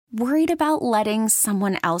Worried about letting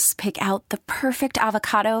someone else pick out the perfect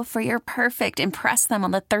avocado for your perfect impress them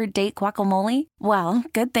on the third date guacamole? Well,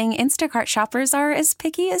 good thing Instacart shoppers are as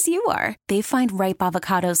picky as you are. They find ripe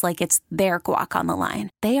avocados like it's their guac on the line.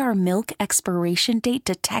 They are milk expiration date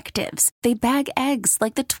detectives. They bag eggs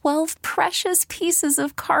like the 12 precious pieces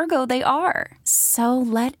of cargo they are. So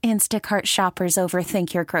let Instacart shoppers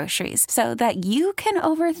overthink your groceries so that you can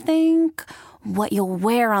overthink what you'll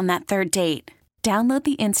wear on that third date. Download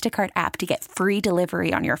the Instacart app to get free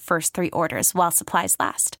delivery on your first 3 orders while supplies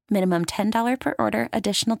last. Minimum $10 per order.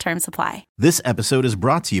 Additional terms apply. This episode is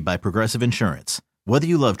brought to you by Progressive Insurance. Whether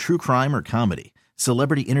you love true crime or comedy,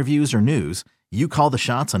 celebrity interviews or news, you call the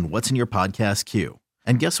shots on what's in your podcast queue.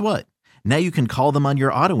 And guess what? Now you can call them on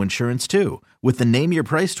your auto insurance too with the Name Your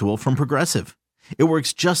Price tool from Progressive. It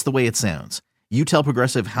works just the way it sounds. You tell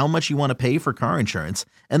Progressive how much you want to pay for car insurance,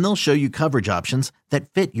 and they'll show you coverage options that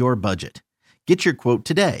fit your budget. Get your quote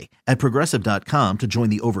today at Progressive.com to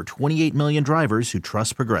join the over 28 million drivers who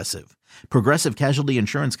trust Progressive. Progressive Casualty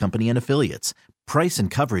Insurance Company and Affiliates. Price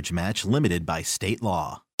and coverage match limited by state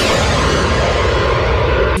law.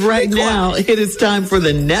 Right now, it is time for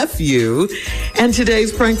the nephew and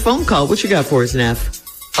today's prank phone call. What you got for us, Neff?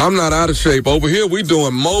 I'm not out of shape. Over here, we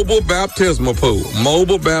doing mobile baptismal pool.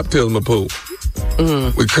 Mobile baptismal pool.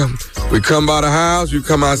 We come by the house, you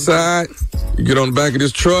come outside, you get on the back of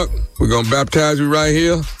this truck, we're going to baptize you right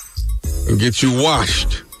here and get you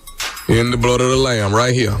washed in the blood of the Lamb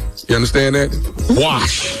right here. You understand that?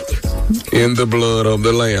 Washed in the blood of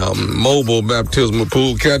the Lamb. Mobile baptismal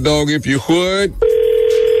pool. Cat dog, if you would.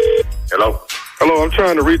 Hello? Hello, I'm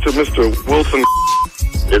trying to reach a Mr. Wilson.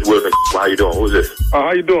 It's Wilson. How you doing? Who's this?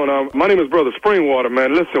 How you doing? My name is Brother Springwater,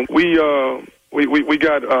 man. Listen, we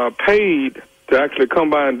got paid to actually come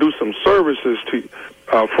by and do some services to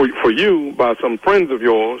for you by some friends of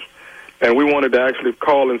yours, and we wanted to actually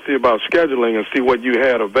call and see about scheduling and see what you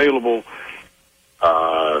had available.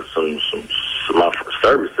 Some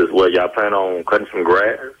services. Well, y'all plan on cutting some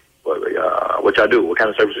grass? What y'all do? What kind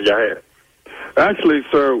of services y'all have? Actually,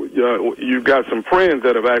 sir, you've got some friends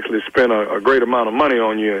that have actually spent a great amount of money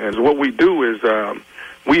on you, and what we do is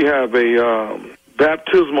we have a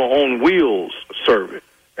baptismal on wheels service.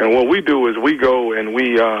 And what we do is we go and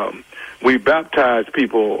we baptize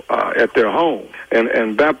people at their home.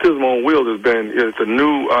 And Baptismal on Wheels it's a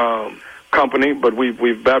new company, but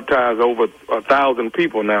we've baptized over 1,000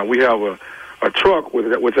 people now. We have a truck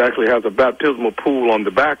which actually has a baptismal pool on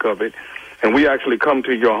the back of it, and we actually come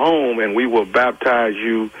to your home and we will baptize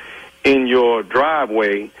you in your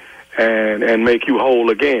driveway and make you whole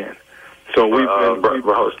again. So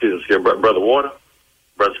excuse me, Brother Water.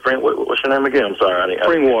 Brother Spring, what's your name again? I'm sorry.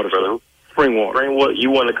 Springwater. Brother who? Springwater. Springwater,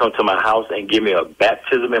 you want to come to my house and give me a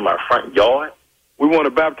baptism in my front yard? We want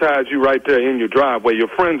to baptize you right there in your driveway. Your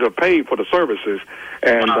friends are paid for the services.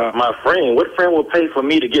 And my friend, what friend will pay for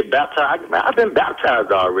me to get baptized? I've been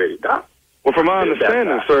baptized already, Doc. Well, from my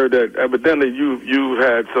understanding, sir, that evidently you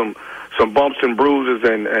had some bumps and bruises,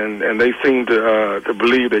 and they seem to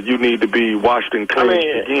believe that you need to be washed and cleansed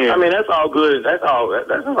again. I mean, that's all good. That's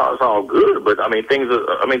all good. But be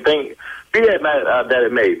that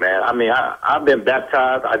it may, man. I mean, I've been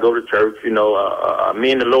baptized. I go to church. You know,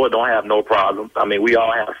 me and the Lord don't have no problems. I mean, we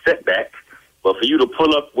all have setbacks. But for you to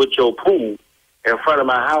pull up with your pool in front of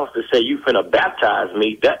my house to say you finna baptize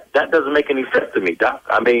me, that doesn't make any sense to me, Doc.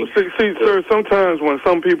 I mean, see, sir, sometimes when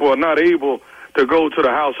some people are not able to go to the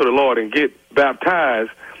house of the Lord and get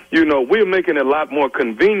baptized, you know, we're making it a lot more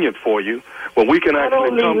convenient for you when we can actually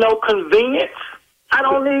come. I don't need no convenience. I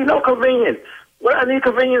don't need no convenience. What I need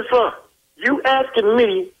convenience for? You asking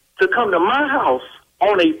me to come to my house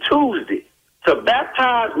on a Tuesday to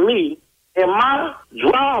baptize me in my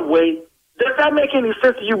driveway. Does that make any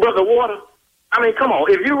sense to you, Brother Water? I mean, come on.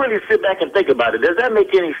 If you really sit back and think about it, does that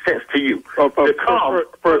make any sense to you? To come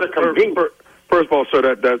for the convenience? First of all, sir,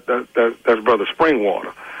 that's Brother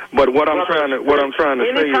Springwater. But what I'm trying to say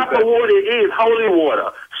is any type of water is holy water,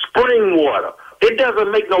 spring water. It doesn't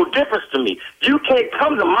make no difference to me. You can't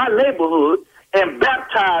come to my neighborhood and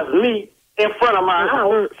baptize me in front of my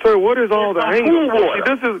house. Sir, what is all the angle?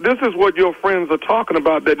 This is what your friends are talking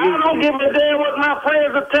about. I don't give a damn what my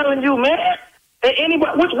friends are telling you, man. And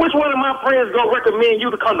anybody, which one of my friends gonna recommend you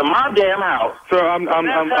to come to my damn house? Sir, I'm not.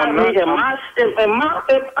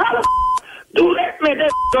 Do that, man.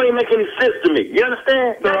 That don't even make any sense to me. You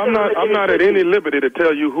understand? Sir, I'm not at any liberty to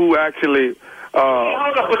tell you who actually.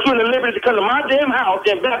 Hold up, but you're in the liberty to come to my damn house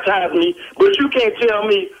and baptize me, but you can't tell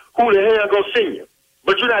me who the hell go see you.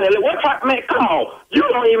 But you're not. What type, man? Come on. You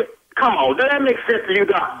don't even. Come on. Does that make sense to you,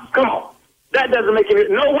 Doc? Come on. That doesn't make any.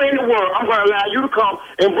 No way in the world I'm going to allow you to come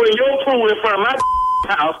and bring your pool in front of my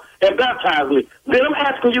house and baptize me. Then I'm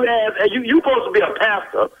asking you, you supposed to be a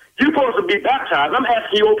pastor. You supposed to be baptized. I'm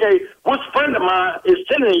asking you, okay, which friend of mine is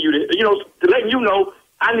sending you to let you know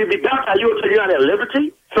I need to be baptized? You'll tell you out at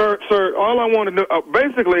liberty? Sir, all I want to know,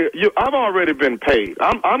 basically, I've already been paid.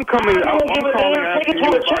 I'm calling asking you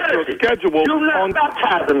about your schedule. You're not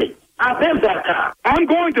baptizing me. I've been baptized. I'm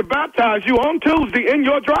going to baptize you on Tuesday in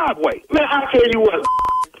your driveway. Man, I'll tell you what.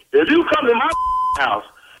 If you come to my house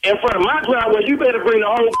in front of my driveway, you better bring the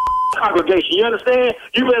whole congregation. You understand?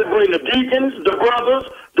 You better bring the deacons, the brothers,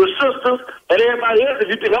 the sisters, and everybody else if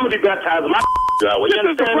you think I'm going to be baptized in my driveway. This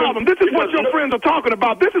is the problem. This is what your friends are talking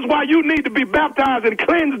about. This is why you need to be baptized and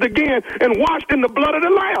cleansed again and washed in the blood of the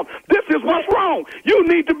Lamb. This is what's wrong. You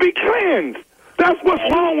need to be cleansed. That's what's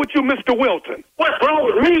wrong with you, Mr. Wilton. What's wrong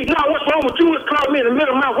with me? No, what's wrong with you is calling me in the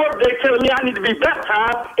middle of my workday telling me I need to be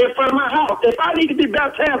baptized in front of my house. If I need to be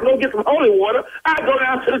baptized, go get some holy water, I go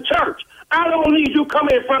down to the church. I don't need you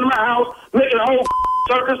coming in front of my house making a whole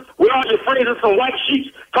circus with all your friends and some white sheets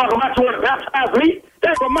talking about you want to baptize me.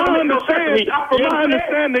 That's from my understanding,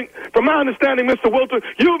 Mr. Wilton,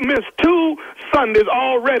 you've missed 2 Sundays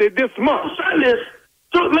already this month. 2 Sundays?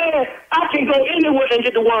 So, man, I can go anywhere and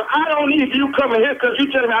get to work. I don't need you coming here because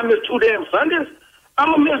you telling me I missed 2 damn Sundays.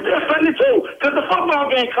 I'm going to miss this Sunday, too, because the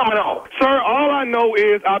football game coming on. Sir, all I know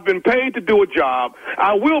is I've been paid to do a job.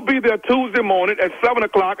 I will be there Tuesday morning at 7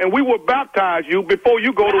 o'clock, and we will baptize you before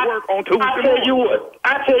you go to work on Tuesday morning.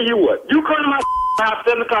 I tell you what. You come to my house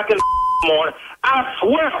 7 o'clock in the morning, I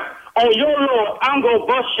swear on your Lord, I'm going to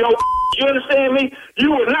bust your You understand me?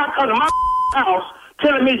 You will not come to my house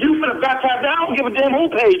telling me you finna baptize. I don't give a damn who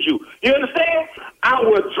paid you. You understand? I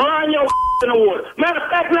will drown your in the water. Matter of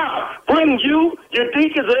fact, now, bring you, your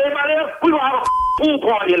deacons, and everybody else. We gonna have a pool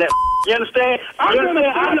party in that. You understand? I'm gonna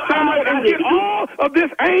get all of this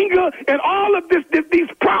anger and all of these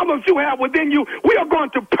problems you have within you. We are going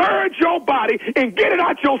to purge your body and get it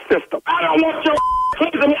out your system. I don't want your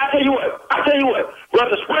please. I tell you what.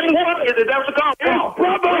 Brother Spring Water is it that's the call? It's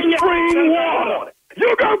Brother Spring Water.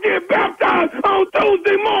 You gonna get baptized on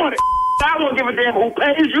Tuesday morning. I don't give a damn who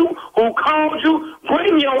pays you, who called you.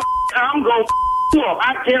 Bring your I'm going to up.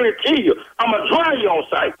 I guarantee you. I'm going to dry you on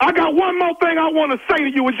site. I got one more thing I want to say to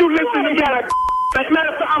you. Is you listen to me? Matter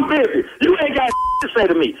of fact, I'm busy. You ain't got to say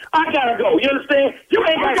to me. I got to go. You understand? You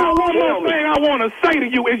ain't got one more thing I want to say to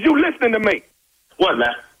you. Is you listening to me? What,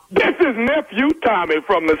 man? This is Nephew Tommy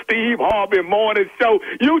from the Steve Harvey Morning Show.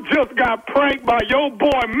 You just got pranked by your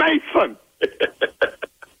boy Mason.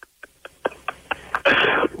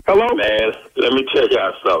 Hello? Man, let me tell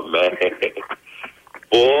y'all something, man.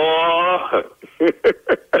 Boy,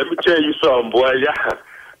 let me tell you something, boy.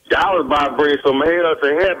 Y'all was about to bring some hell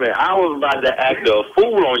to heaven. I was about to act a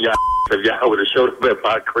fool on y'all if y'all would have showed up at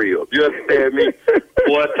my crib. You understand me?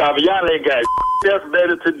 Boy, Tommy, y'all ain't got else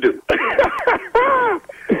better to do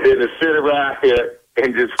than to sit around here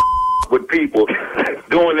and just with people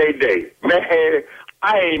doing their day. Man,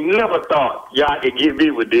 I ain't never thought y'all could get me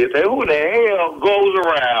with this. And who the hell goes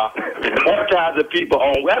around baptizing people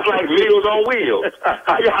on? That's like Meals on Wheels.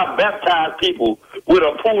 How y'all baptize people with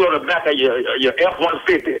a pool on the back of your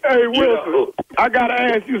F-150? Hey, Wilson, I got to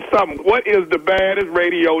ask you something. What is the baddest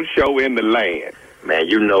radio show in the land? Man,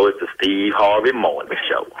 you know it's the Steve Harvey Morning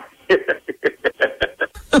Show.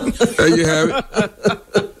 There you have it.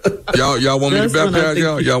 Y'all want me to baptize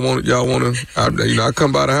y'all? Y'all want to? I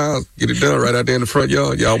come by the house, get it done right out there in the front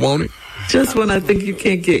yard. Y'all want it? Just when I think you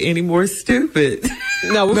can't get any more stupid.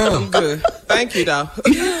 No, I'm good. Thank you, though.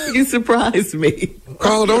 You surprised me.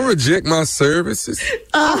 Oh, don't reject my services.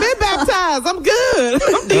 I've been baptized. I'm good.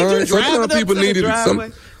 Sometimes people need it.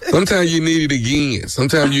 Sometimes you need it again.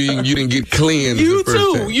 Sometimes you didn't get cleansed. You the first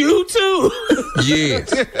too. time. You too.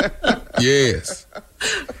 Yes.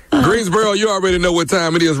 Greensboro, you already know what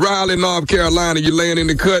time it is. Raleigh, North Carolina, you laying in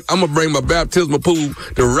the cut. I'm going to bring my baptismal pool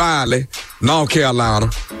to Raleigh, North Carolina,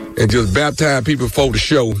 and just baptize people before the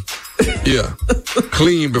show. Yeah.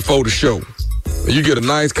 Clean before the show. You get a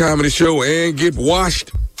nice comedy show and get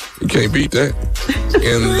washed. You can't beat that.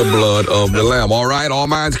 In the blood of the Lamb. All right, all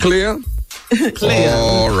minds clear? Clear.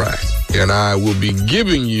 All right. And I will be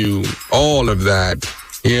giving you all of that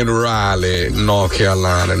in Raleigh, North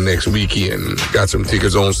Carolina next weekend. Got some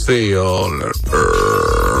tickets on sale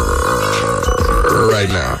right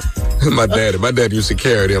now. My dad used to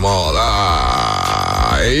carry them all.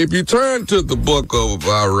 If you turn to the book of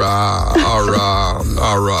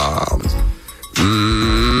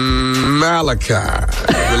Malachi,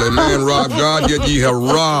 will a man rob God? Yet ye have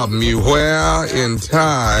robbed me. Where? In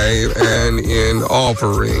tithe and in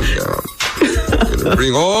offering.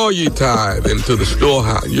 Bring all ye tithe into the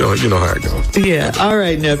storehouse. You know how it goes. Yeah. All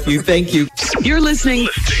right, nephew. Thank you. You're listening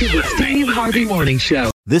to the Steve Harvey Morning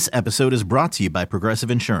Show. This episode is brought to you by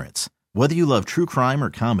Progressive Insurance. Whether you love true crime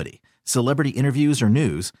or comedy, celebrity interviews or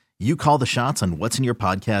news, you call the shots on what's in your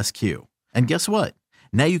podcast queue. And guess what?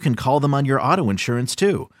 Now you can call them on your auto insurance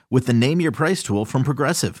too with the Name Your Price tool from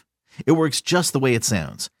Progressive. It works just the way it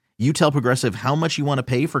sounds. You tell Progressive how much you want to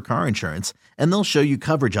pay for car insurance, and they'll show you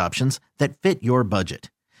coverage options that fit your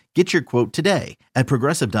budget. Get your quote today at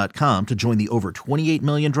Progressive.com to join the over 28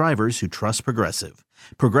 million drivers who trust Progressive.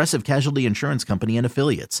 Progressive Casualty Insurance Company and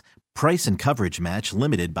Affiliates. Price and coverage match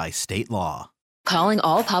limited by state law. Calling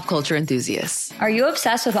all pop culture enthusiasts. Are you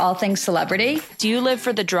obsessed with all things celebrity? Do you live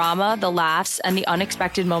for the drama, the laughs, and the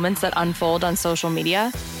unexpected moments that unfold on social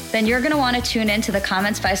media? Then you're going to want to tune in to the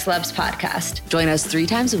Comments by Celebs podcast. Join us 3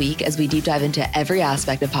 times a week as we deep dive into every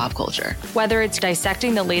aspect of pop culture. Whether it's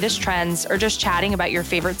dissecting the latest trends or just chatting about your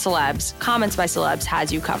favorite celebs, Comments by Celebs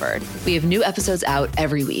has you covered. We have new episodes out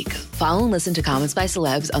every week. Follow and listen to Comments by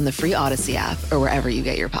Celebs on the free Odyssey app or wherever you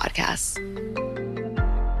get your podcasts.